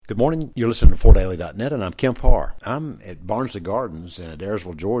Good morning. You're listening to FortDaily.net, and I'm Kemp Harr. I'm at Barnsley Gardens in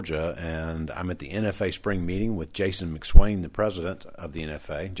Adairsville, Georgia, and I'm at the NFA Spring Meeting with Jason McSwain, the president of the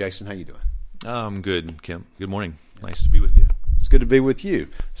NFA. Jason, how you doing? I'm good, Kemp. Good morning. Nice to be with you. It's good to be with you.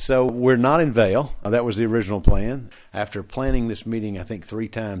 So we're not in Vail. That was the original plan. After planning this meeting, I think 3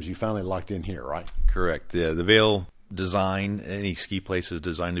 times, you finally locked in here, right? Correct. Yeah, the Vail design, any ski place is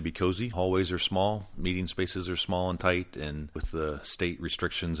designed to be cozy. Hallways are small, meeting spaces are small and tight, and with the state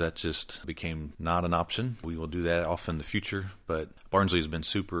restrictions, that just became not an option. We will do that off in the future, but Barnsley has been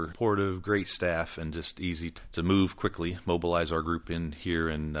super supportive, great staff, and just easy to move quickly, mobilize our group in here,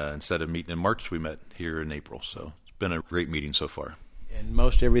 and instead of meeting in March, we met here in April. So it's been a great meeting so far. And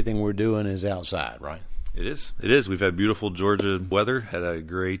most everything we're doing is outside, right? It is. We've had beautiful Georgia weather, had a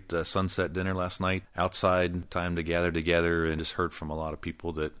great sunset dinner last night, outside time to gather together, and just heard from a lot of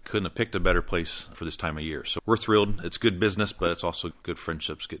people that couldn't have picked a better place for this time of year. So we're thrilled. It's good business, but it's also good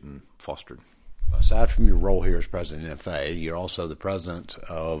friendships getting fostered. Aside from your role here as president of NFA, you're also the president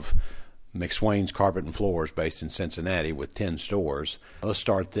of McSwain's Carpet and Floors based in Cincinnati with 10 stores. Let's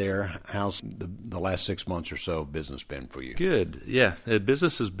start there. How's the last 6 months or so of business been for you? Good. Yeah.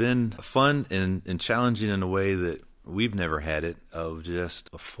 Business has been fun and challenging in a way that we've never had it, of just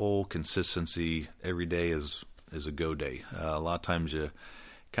a full consistency. Every day is a go day. A lot of times you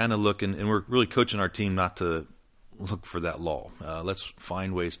kind of look, and we're really coaching our team not to look for that lull. Let's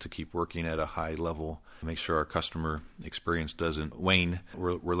find ways to keep working at a high level, make sure our customer experience doesn't wane.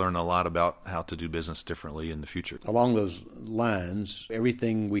 We're learning a lot about how to do business differently in the future. Along those lines,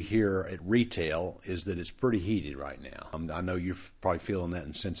 everything we hear at retail is that it's pretty heated right now. I know you're probably feeling that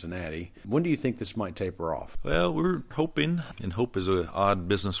in Cincinnati. When do you think this might taper off? Well, we're hoping, and hope is an odd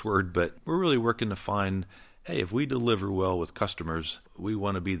business word, but we're really working to find, hey, if we deliver well with customers, we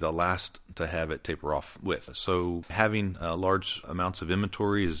want to be the last to have it taper off with. So having large amounts of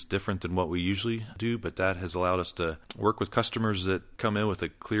inventory is different than what we usually do, but that has allowed us to work with customers that come in with a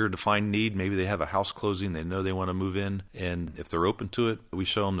clear, defined need. Maybe they have a house closing, they know they want to move in, and if they're open to it, we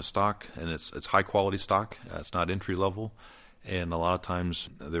show them the stock, and it's high-quality stock. It's not entry-level. And a lot of times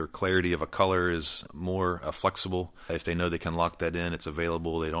their clarity of a color is more flexible. If they know they can lock that in, it's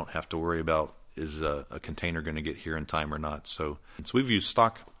available. They don't have to worry about, is a container going to get here in time or not? So we've used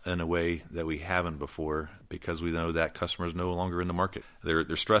stock in a way that we haven't before, because we know that customers no longer in the market.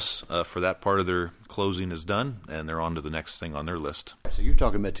 Their stress for that part of their closing is done, and they're on to the next thing on their list. So you're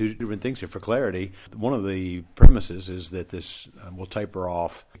talking about 2 different things here. For clarity, one of the premises is that this will taper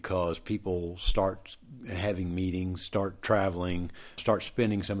off because people start having meetings, start traveling, start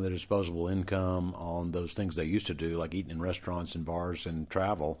spending some of their disposable income on those things they used to do, like eating in restaurants and bars and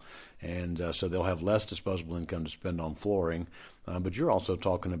travel. And so they'll have less disposable income to spend on flooring. But you're also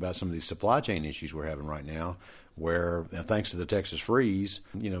talking about some of these supply chain issues we're having right now, where thanks to the Texas freeze,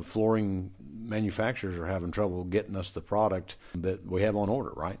 flooring manufacturers are having trouble getting us the product that we have on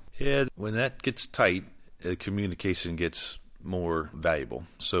order, right? Yeah, when that gets tight, communication gets more valuable.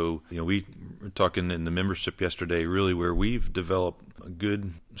 So, we were talking in the membership yesterday, really where we've developed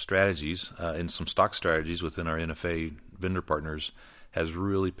good strategies and some stock strategies within our NFA vendor partners has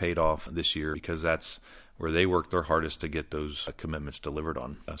really paid off this year, because that's where they work their hardest to get those commitments delivered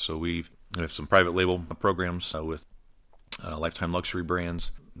on. So we have some private label programs with Lifetime Luxury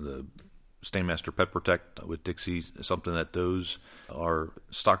brands, the Stainmaster Pet Protect with Dixie, something that those are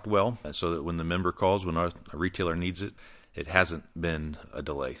stocked well, so that when the member calls, when a retailer needs it, it hasn't been a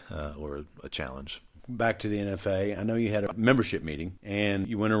delay or a challenge. Back to the NFA, I know you had a membership meeting, and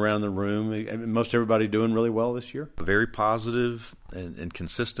you went around the room. Most everybody doing really well this year? Very positive and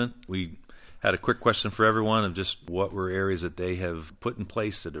consistent. We had a quick question for everyone of just what were areas that they have put in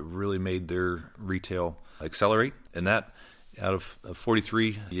place that have really made their retail accelerate. And that, out of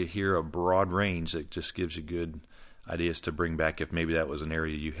 43, you hear a broad range that just gives you good ideas to bring back if maybe that was an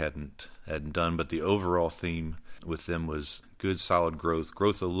area you hadn't done. But the overall theme with them was good, solid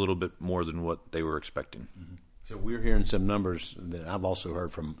growth a little bit more than what they were expecting. Mm-hmm. So we're hearing some numbers that I've also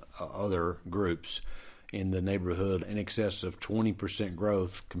heard from other groups in the neighborhood in excess of 20%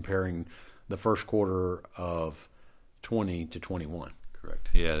 growth comparing the first quarter of 20 to 21. Correct.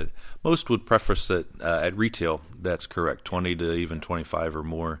 Yeah. Most would preface that at retail, that's correct, 20 to even 25 or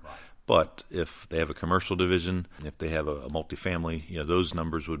more. But if they have a commercial division, if they have a multifamily, those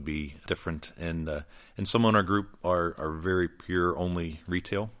numbers would be different. And some in our group are very pure only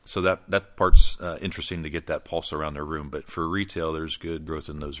retail. So that part's interesting to get that pulse around their room. But for retail, there's good growth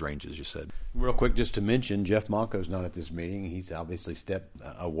in those ranges, you said. Real quick, just to mention, Jeff Monco's not at this meeting. He's obviously stepped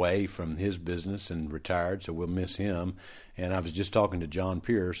away from his business and retired, so we'll miss him. And I was just talking to John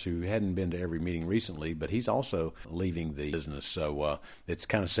Pierce, who hadn't been to every meeting recently, but he's also leaving the business. So it's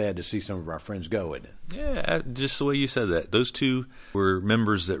kind of sad to see some of our friends go, isn't it? Yeah, just the way you said that. Those two were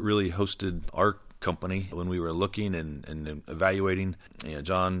members that really hosted our company when we were looking and evaluating.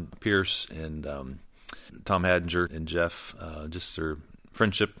 John Pierce and Tom Hadinger and Jeff, just their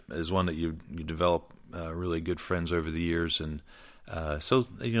friendship is one that you develop really good friends over the years. And so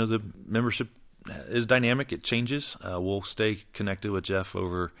the membership is dynamic. It changes. We'll stay connected with Jeff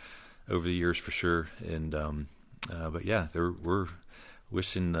over the years for sure. And but yeah, we're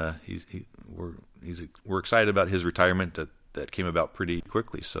wishing we're excited about his retirement that came about pretty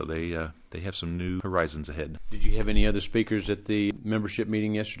quickly. So they have some new horizons ahead. Did you have any other speakers at the membership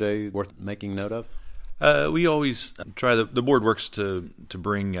meeting yesterday worth making note of? We always try. The board works to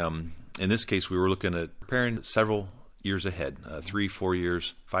bring. In this case, we were looking at preparing several years ahead, 3, 4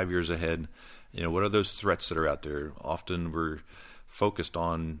 years, 5 years ahead. What are those threats that are out there? Often we're focused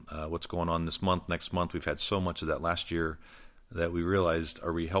on what's going on this month, next month. We've had so much of that last year that we realized,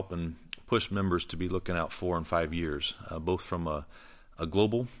 are we helping push members to be looking out 4 and 5 years, both from a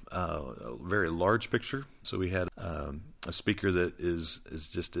global, a very large picture. So we had a speaker that is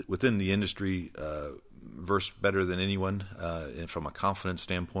just within the industry versed better than anyone, and from a confidence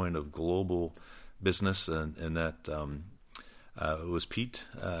standpoint of global business, and that was Pete,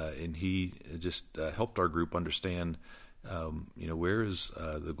 and he just helped our group understand, where is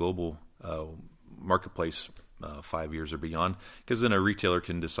the global marketplace 5 years or beyond, because then a retailer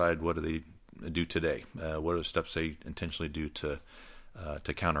can decide what do they do today, what are the steps they intentionally do to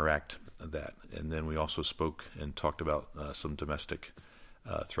counteract that. And then we also spoke and talked about some domestic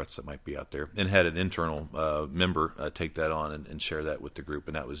threats that might be out there, and had an internal member take that on and share that with the group,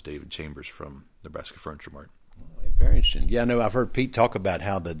 and that was David Chambers from Nebraska Furniture Mart. Very interesting. Yeah, no, I've heard Pete talk about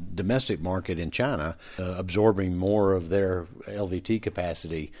how the domestic market in China absorbing more of their LVT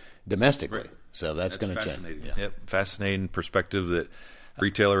capacity domestically. Right. So that's going to change. Yeah. Yep, fascinating perspective that a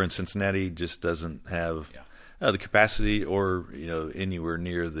retailer in Cincinnati just doesn't have the capacity or anywhere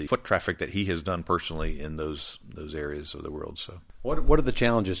near the foot traffic that he has done personally in those areas of the world. So, what are the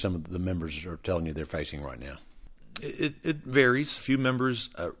challenges some of the members are telling you they're facing right now? It varies. Few members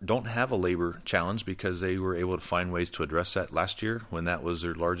don't have a labor challenge because they were able to find ways to address that last year when that was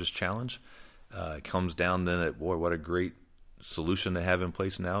their largest challenge. It comes down then at, boy, what a great solution to have in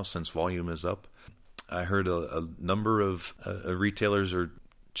place now since volume is up. I heard a number of retailers are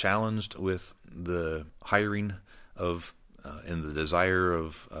challenged with the hiring of and the desire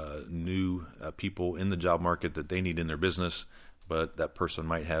of new people in the job market that they need in their business, but that person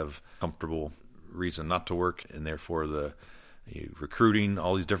might have comfortable reason not to work, and therefore the recruiting,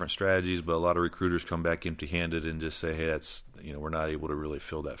 all these different strategies, but a lot of recruiters come back empty-handed and just say, hey, that's we're not able to really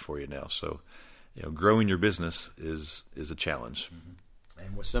fill that for you now. So growing your business is a challenge. Mm-hmm.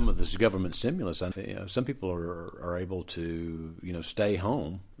 And with some of this government stimulus, some people are able to stay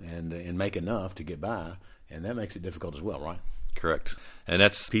home and make enough to get by, and that makes it difficult as well, right? Correct. And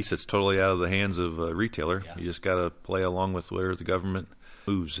that's a piece that's totally out of the hands of a retailer. Yeah. You just got to play along with where the government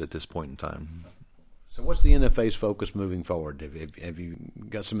moves at this point in time. So what's the NFA's focus moving forward? Have you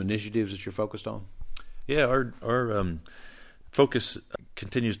got some initiatives that you're focused on? Yeah, our focus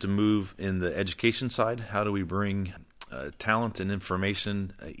continues to move in the education side. How do we bring talent and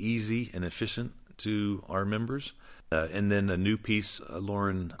information easy and efficient to our members? And then a new piece,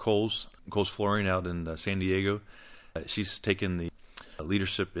 Lauren Coles Flooring out in San Diego. She's taken the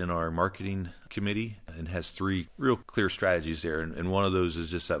leadership in our marketing committee and has 3 real clear strategies there. And one of those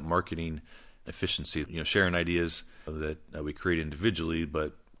is just that marketing efficiency, sharing ideas that we create individually,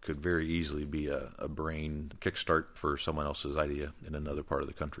 but could very easily be a brain kickstart for someone else's idea in another part of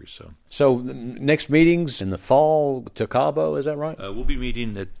the country. So next meetings in the fall to Cabo, is that right? We'll be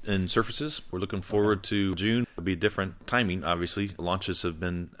meeting in Surfaces. We're looking forward to June. It'll be different timing, obviously. Launches have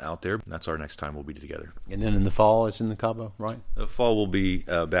been out there. That's our next time we'll be together. And then in the fall, it's in the Cabo, right? The fall will be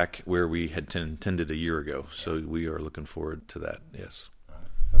back where we had intended a year ago. So we are looking forward to that, yes.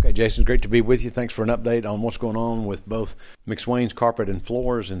 Okay, Jason, great to be with you. Thanks for an update on what's going on with both McSwain's Carpet and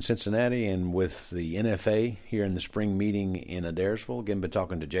Floors in Cincinnati and with the NFA here in the spring meeting in Adairsville. Again, been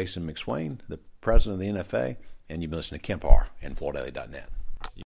talking to Jason McSwain, the president of the NFA, and you've been listening to Kemp Harr and FloorDaily.net.